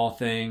Darth Maul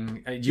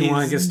thing. You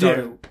want to get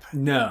started?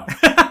 No.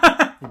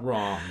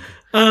 Wrong.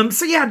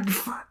 So yeah,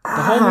 the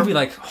whole movie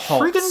like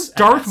halts. Freaking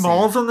Darth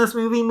Maul's in this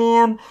movie,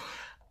 man.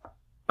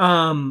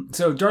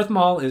 So Darth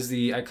Maul is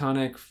the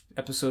iconic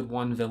Episode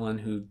 1 villain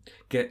who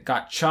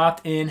got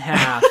chopped in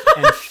half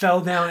and fell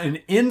down an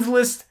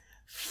endless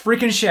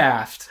freaking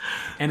shaft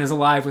and is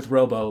alive with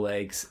robo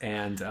legs.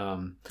 And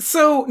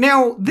so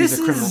now this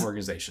is a criminal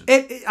organization.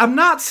 I'm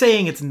not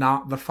saying it's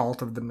not the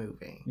fault of the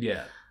movie.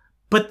 Yeah.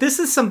 But this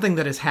is something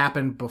that has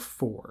happened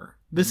before.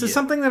 This is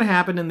something that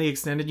happened in the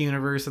extended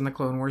universe in the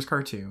Clone Wars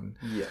cartoon.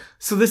 Yeah.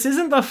 So this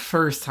isn't the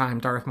first time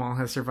Darth Maul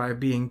has survived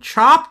being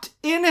chopped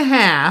in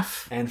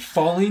half. And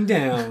falling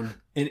down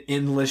an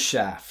endless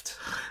shaft.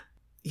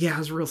 Yeah, it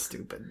was real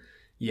stupid.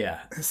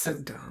 Yeah. It's so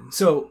dumb.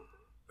 So,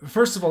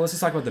 first of all, let's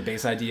just talk about the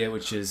base idea,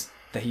 which is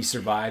that he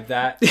survived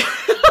that.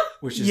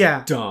 Which is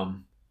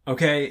dumb.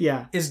 Okay?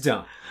 Yeah. It's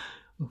dumb.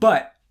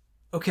 But,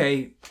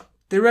 okay,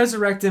 they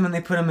resurrect him and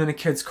they put him in a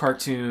kid's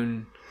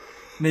cartoon.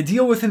 And they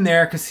deal with him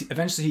there because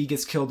eventually he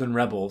gets killed in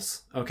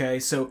Rebels. Okay?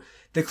 So,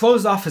 they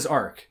closed off his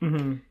arc.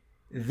 Mm-hmm.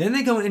 Then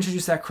they go and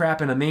introduce that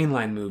crap in a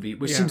mainline movie,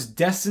 which seems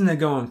destined to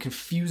go and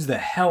confuse the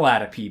hell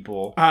out of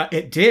people.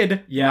 It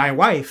did. Yeah. My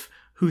wife,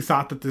 who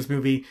thought that this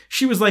movie,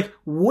 she was like,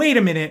 wait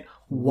a minute,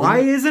 why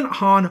isn't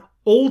Han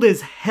old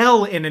as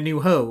hell in A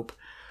New Hope?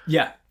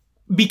 Yeah.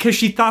 Because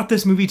she thought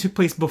this movie took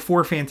place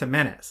before Phantom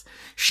Menace.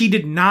 She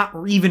did not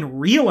even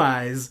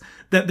realize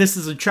that this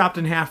is a chopped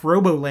in half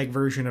robo-leg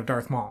version of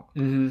Darth Maul.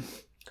 Mm-hmm.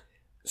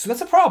 So that's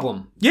a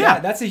problem.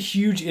 Yeah. That's a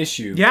huge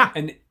issue. Yeah.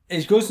 And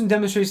it goes and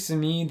demonstrates to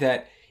me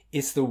that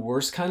it's the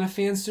worst kind of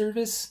fan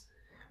service,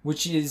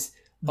 which is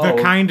the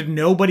kind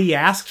nobody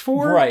asked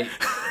for. Right.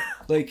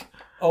 Like,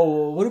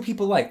 oh, what do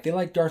people like? They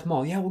like Darth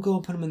Maul. Yeah, we'll go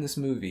and put him in this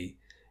movie.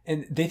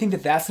 And they think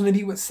that that's going to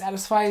be what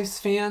satisfies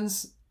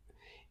fans.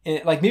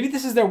 And like, maybe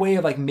this is their way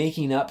of like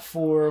making up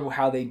for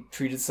how they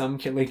treated some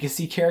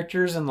legacy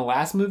characters in the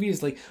last movie.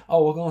 Is like,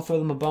 oh, we're going to throw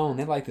them a bone.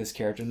 They like this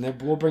character,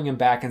 and we'll bring him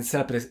back and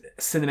set up a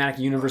cinematic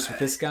universe with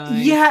this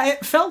guy. Yeah,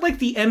 it felt like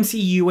the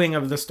MCUing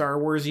of the Star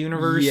Wars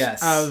universe.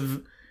 Yes.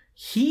 Of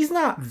he's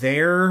not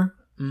there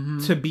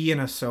to be in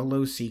a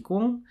solo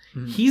sequel.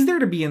 Mm-hmm. He's there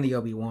to be in the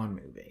Obi-Wan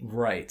movie.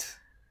 Right.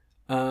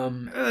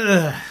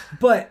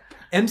 But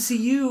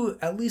MCU,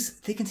 at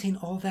least they contain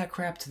all that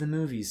crap to the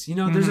movies. You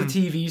know, there's a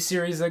TV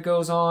series that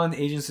goes on,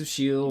 Agents of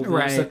S.H.I.E.L.D.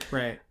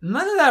 Right.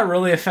 None of that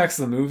really affects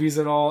the movies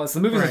at all. It's the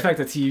movies affect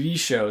the TV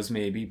shows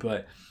maybe,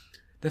 but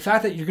the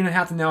fact that you're going to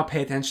have to now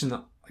pay attention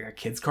to like a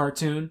kid's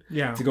cartoon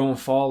to go and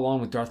follow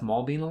along with Darth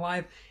Maul being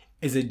alive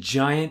is a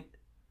giant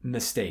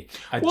mistake.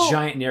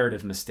 Giant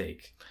narrative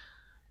mistake.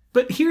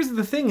 But here's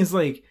the thing is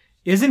like,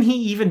 isn't he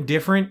even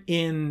different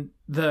in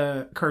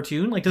the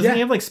cartoon? Like, doesn't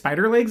he have like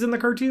spider legs in the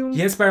cartoon? He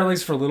had spider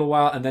legs for a little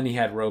while, and then he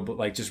had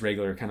just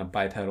regular kind of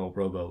bipedal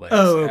robo legs.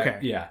 Oh, okay.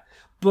 Yeah.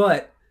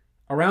 But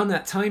around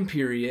that time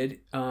period,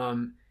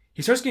 he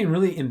he starts getting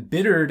really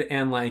embittered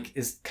and like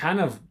is kind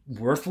of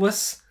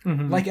worthless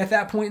like at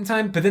that point in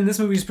time. But then this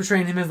movie is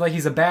portraying him as like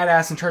he's a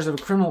badass in charge of a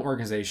criminal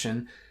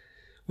organization,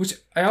 which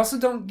I also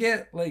don't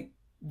get. Like,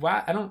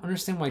 why? I don't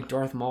understand why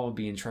Darth Maul would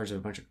be in charge of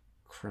a bunch of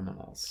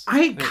criminals.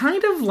 I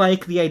kind of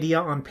like the idea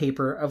on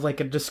paper of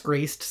like a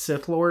disgraced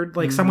Sith Lord,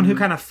 like someone who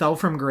kind of fell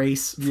from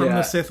grace from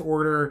the Sith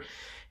Order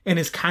and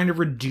is kind of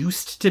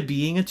reduced to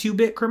being a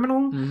 2-bit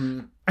criminal.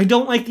 I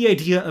don't like the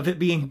idea of it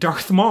being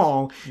Darth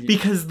Maul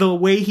because the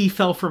way he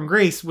fell from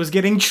grace was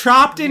getting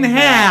chopped in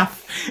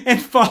half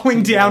and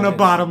falling down a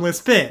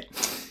bottomless pit.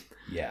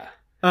 Yeah.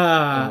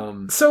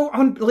 So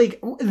on like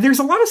there's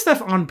a lot of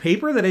stuff on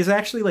paper that is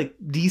actually like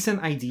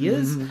decent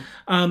ideas.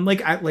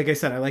 Like I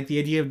said, I like the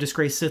idea of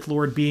disgraced Sith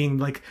Lord being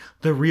like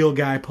the real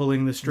guy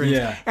pulling the strings.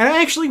 Yeah. And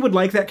I actually would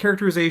like that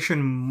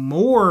characterization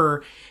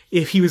more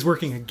if he was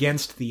working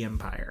against the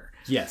Empire.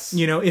 Yes.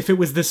 You know, if it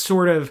was this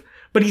sort of,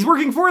 but he's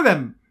working for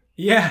them.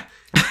 Yeah.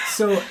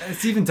 So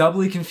it's even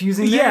doubly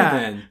confusing there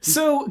then.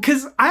 So,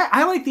 because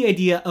I like the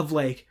idea of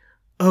like,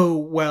 oh,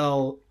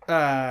 well,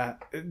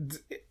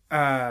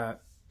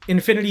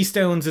 Infinity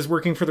Stones is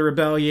working for the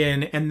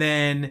rebellion, and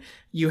then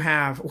you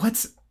have,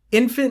 what's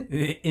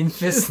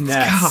Infant's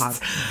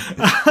Nest.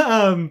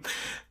 God.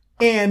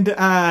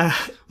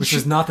 Which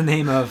is not the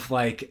name of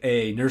like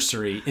a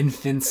nursery,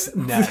 Infant's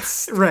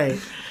Nest. Right.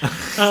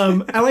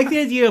 I like the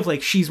idea of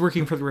like she's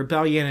working for the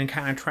rebellion and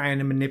kind of trying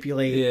to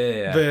manipulate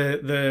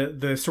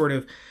the sort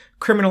of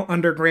criminal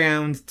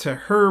underground to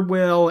her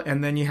will,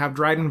 and then you have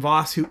Dryden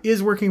Voss who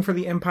is working for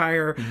the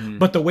Empire,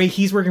 but the way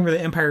he's working for the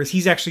Empire is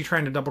he's actually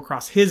trying to double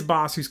cross his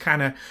boss, who's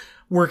kind of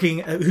working,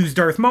 who's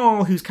Darth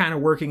Maul, who's kind of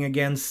working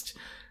against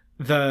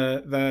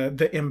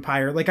the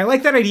Empire. Like I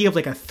like that idea of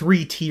like a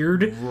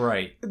 3-tiered,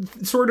 right,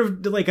 sort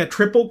of like a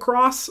triple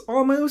cross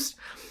almost,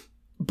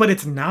 but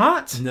it's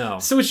not. No.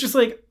 So it's just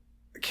like,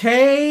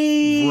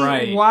 okay,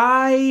 right,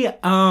 why?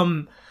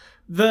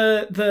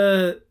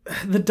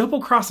 The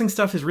double crossing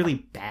stuff is really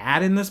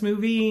bad in this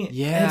movie.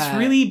 Yeah, it's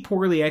really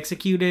poorly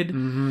executed.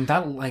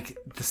 That like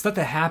the stuff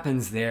that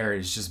happens there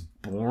is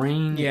just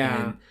boring.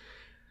 Yeah. And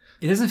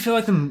it doesn't feel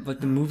like the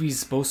movie's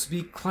supposed to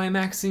be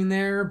climaxing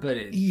there, but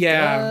it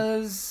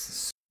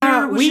does.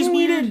 We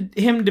needed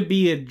him to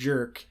be a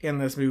jerk in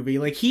this movie.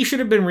 Like he should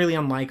have been really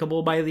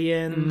unlikable by the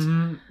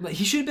end. Like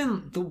he should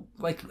have been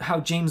like how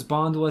James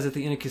Bond was at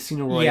the end of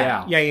Casino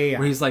Royale. Yeah.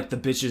 Where he's like, the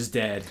bitch is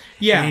dead.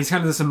 Yeah. And he's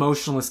kind of this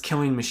emotionless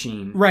killing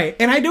machine. Right.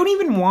 And I don't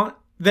even want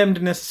them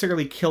to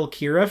necessarily kill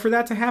Kira for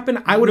that to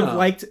happen. I would have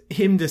liked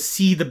him to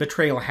see the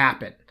betrayal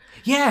happen.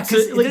 Yeah,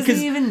 because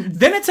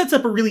then it sets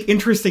up a really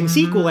interesting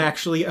sequel,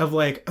 actually, of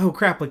like, oh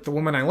crap, like the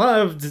woman I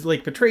loved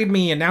like betrayed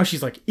me, and now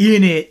she's like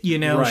in it, you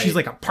know, she's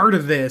like a part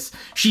of this.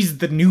 She's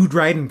the new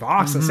Dryden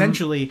Voss,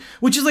 essentially,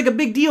 which is like a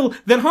big deal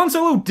that Han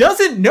Solo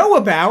doesn't know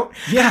about.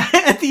 Yeah,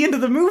 at the end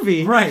of the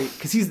movie, right?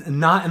 Because he's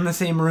not in the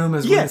same room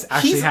as when this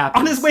actually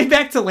happens. On his way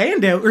back to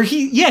Lando, or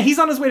he's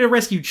on his way to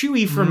rescue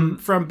Chewie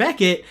from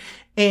Beckett.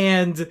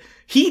 And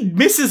he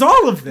misses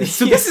all of this.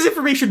 So this is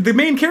information the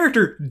main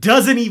character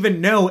doesn't even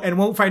know and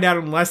won't find out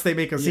unless they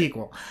make a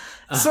sequel.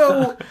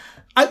 So,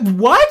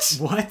 what? What?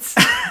 What?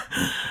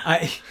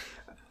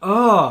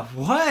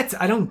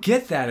 I don't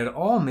get that at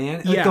all,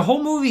 man. Like, the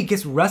whole movie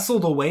gets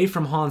wrestled away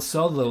from Han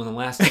Solo in the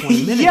last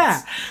 20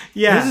 minutes.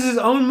 Yeah. This is his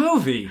own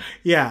movie.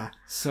 Yeah.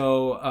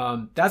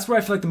 So, that's where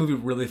I feel like the movie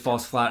really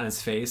falls flat on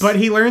its face. But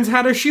he learns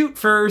how to shoot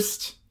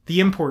first. The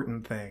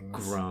important things.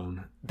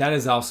 Grown. That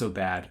is also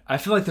bad. I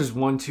feel like there's I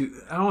don't want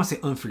to say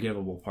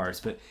unforgivable parts,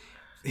 but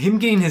him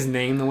getting his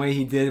name the way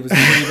he did was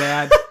pretty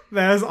bad.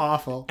 That is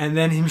awful. And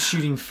then him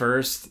shooting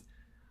first.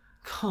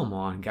 Come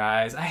on,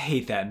 guys. I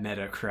hate that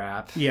meta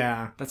crap.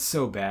 Yeah. That's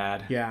so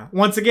bad. Yeah.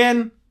 Once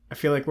again, I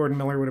feel like Lord and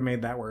Miller would have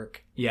made that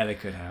work. Yeah, they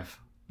could have.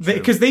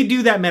 Because they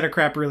do that meta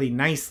crap really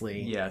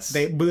nicely. Yes.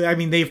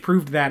 They've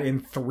proved that in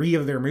 3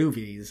 of their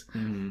movies.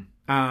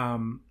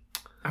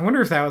 I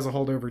wonder if that was a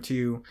holdover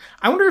too.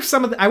 I wonder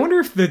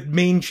if the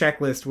main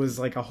checklist was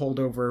like a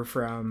holdover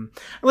from,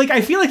 like,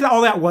 I feel like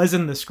all that was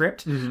in the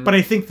script, but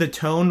I think the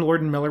tone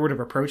Lord and Miller would have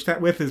approached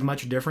that with is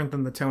much different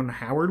than the tone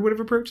Howard would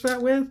have approached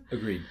that with.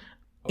 Agreed.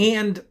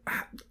 And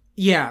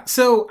yeah,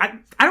 so I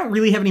don't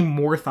really have any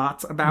more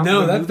thoughts about the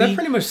movie. That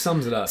pretty much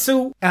sums it up.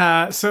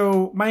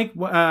 So Mike,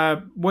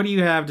 what do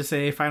you have to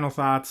say? Final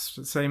thoughts?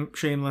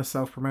 Shameless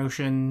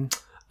self-promotion.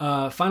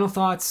 Final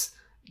thoughts.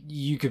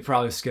 You could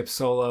probably skip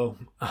Solo.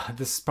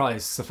 This probably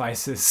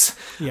suffices.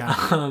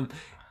 Yeah.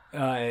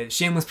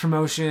 Shameless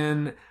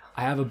promotion.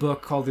 I have a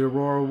book called The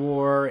Aurora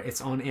War.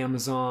 It's on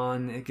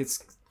Amazon.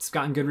 It's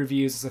gotten good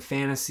reviews. It's a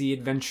fantasy,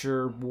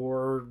 adventure,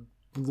 war,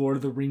 Lord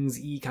of the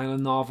Rings-y kind of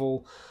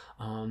novel.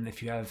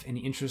 If you have any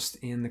interest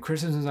in the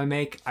criticisms I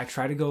make, I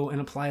try to go and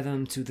apply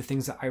them to the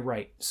things that I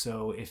write.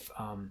 So if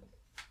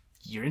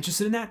you're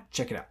interested in that,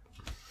 check it out.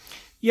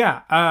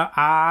 Yeah,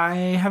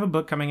 I have a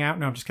book coming out.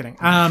 No, I'm just kidding.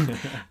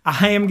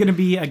 I am going to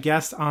be a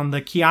guest on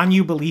the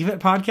Keanu Believe It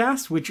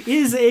podcast, which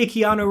is a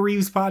Keanu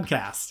Reeves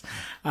podcast.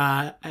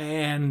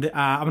 And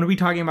I'm going to be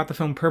talking about the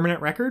film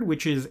Permanent Record,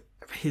 which is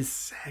his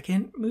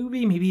second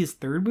movie, maybe his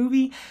third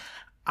movie.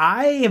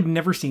 I have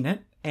never seen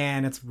it,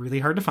 and it's really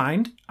hard to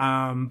find. But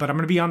I'm going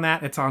to be on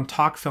that. It's on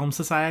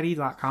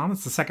talkfilmsociety.com.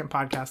 It's the second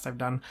podcast I've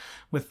done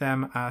with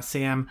them.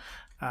 Sam,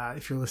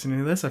 if you're listening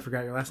to this, I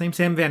forgot your last name.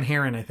 Sam Van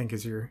Haren, I think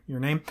is your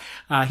name.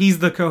 He's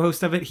the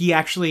co-host of it. He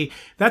actually,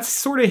 that's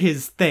sort of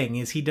his thing,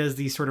 is he does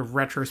these sort of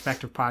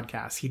retrospective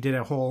podcasts. He did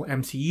a whole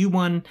MCU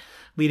one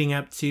leading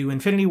up to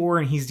Infinity War,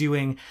 and he's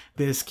doing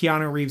this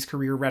Keanu Reeves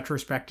career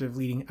retrospective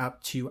leading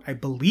up to, I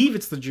believe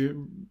it's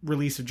the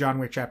release of John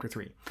Wick Chapter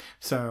 3.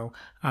 So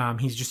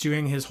he's just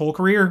doing his whole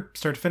career,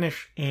 start to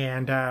finish,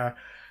 and I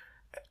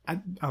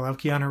love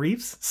Keanu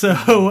Reeves. So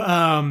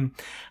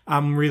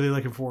I'm really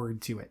looking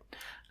forward to it.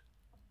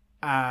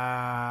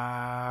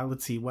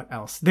 Let's see what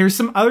else. There's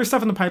some other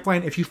stuff in the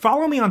pipeline. If you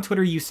follow me on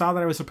Twitter, you saw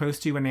that I was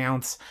supposed to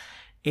announce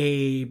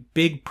a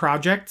big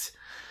project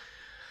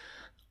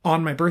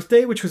on my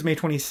birthday, which was May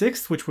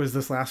 26th, which was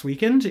this last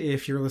weekend.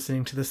 If you're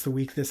listening to this the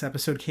week this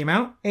episode came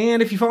out.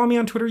 And if you follow me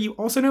on Twitter, you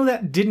also know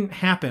that didn't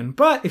happen.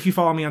 But if you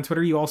follow me on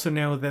Twitter, you also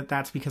know that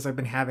that's because I've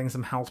been having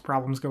some health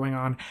problems going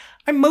on.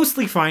 I'm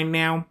mostly fine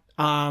now.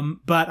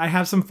 But I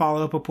have some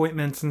follow-up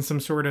appointments and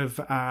some sort of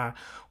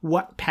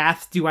what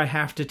path do I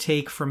have to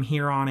take from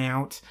here on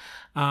out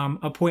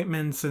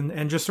appointments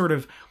and just sort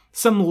of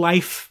some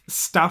life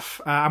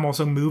stuff. I'm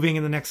also moving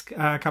in the next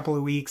couple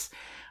of weeks.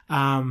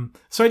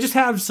 So I just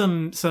have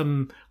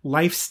some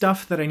life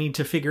stuff that I need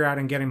to figure out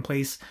and get in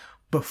place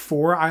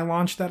before I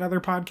launch that other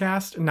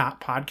podcast.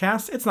 Not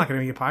podcast. It's not going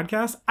to be a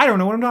podcast. I don't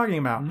know what I'm talking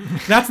about.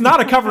 That's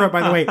not a cover-up,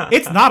 by the way.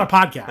 It's not a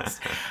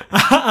podcast.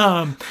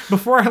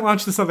 Before I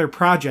launch this other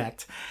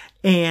project.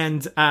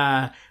 And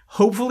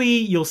hopefully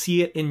you'll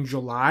see it in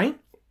July.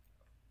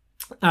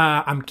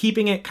 I'm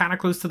keeping it kind of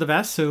close to the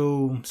vest,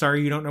 so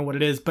sorry you don't know what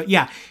it is. But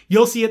yeah,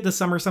 you'll see it this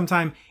summer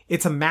sometime.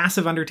 It's a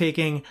massive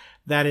undertaking.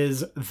 That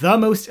is the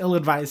most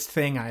ill-advised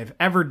thing I've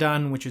ever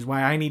done, which is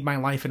why I need my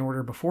life in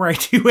order before I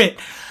do it.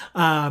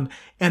 And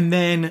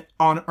then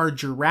on our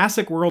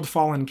Jurassic World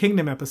Fallen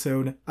Kingdom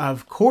episode,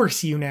 of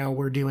course you know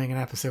we're doing an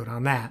episode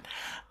on that.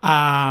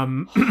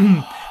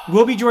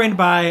 We'll be joined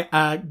by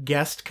a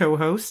guest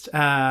co-host.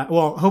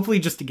 Well, hopefully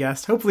just a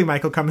guest. Hopefully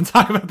Mike will come and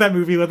talk about that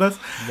movie with us.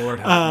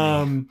 Lord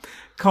help me.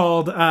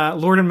 Called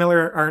Lord and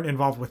Miller aren't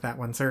involved with that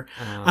one, sir.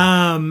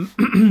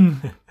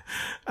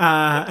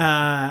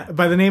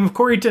 By the name of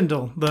Corey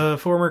Tyndall, the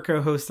former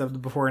co-host of the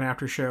Before and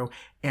After show,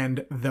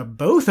 and the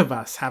both of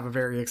us have a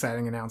very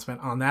exciting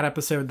announcement on that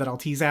episode that I'll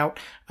tease out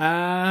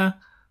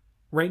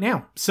right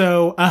now.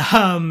 So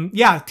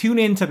yeah, tune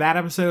in to that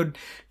episode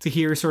to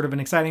hear sort of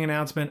an exciting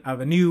announcement of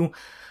a new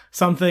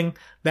something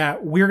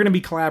that we're going to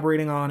be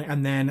collaborating on.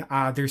 And then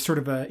there's sort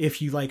of a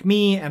if you like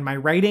me and my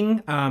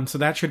writing, so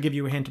that should give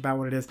you a hint about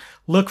what it is.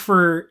 Look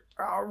for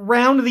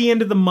around the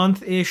end of the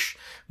month-ish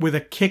with a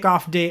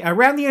kickoff date,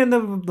 around the end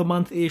of the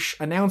month-ish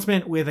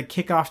announcement with a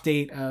kickoff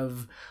date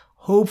of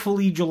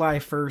hopefully July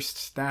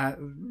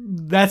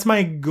 1st. That's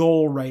my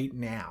goal right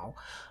now.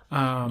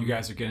 You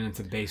guys are getting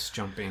into base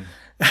jumping.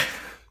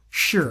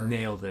 Sure.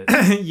 Nailed it.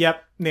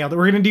 Yep, nailed it.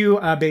 We're going to do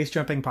a base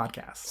jumping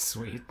podcast.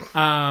 Sweet.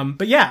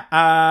 But yeah,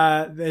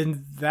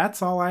 and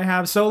that's all I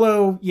have.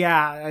 Solo,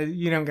 yeah,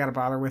 you don't got to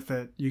bother with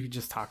it. You could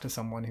just talk to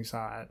someone who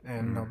saw it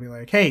and they'll be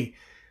like, hey,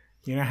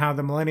 you know how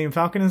the Millennium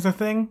Falcon is a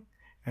thing?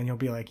 And you'll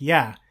be like,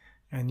 yeah.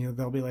 And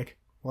they'll be like,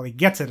 well, he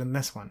gets it in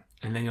this one.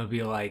 And then you'll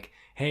be like,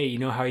 hey, you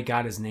know how he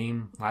got his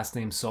last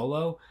name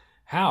Solo?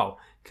 How?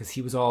 Because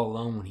he was all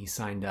alone when he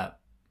signed up.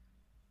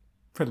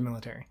 For the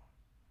military.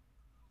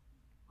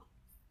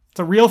 It's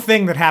a real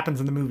thing that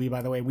happens in the movie,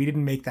 by the way. We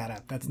didn't make that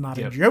up. That's not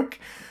a joke.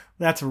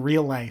 That's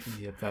real life.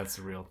 Yep, that's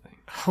a real thing.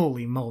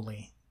 Holy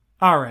moly.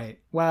 All right.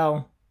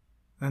 Well,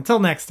 until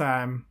next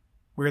time,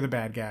 we're the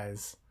bad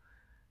guys.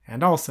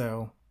 And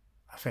also,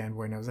 a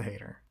fanboy knows a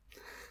hater.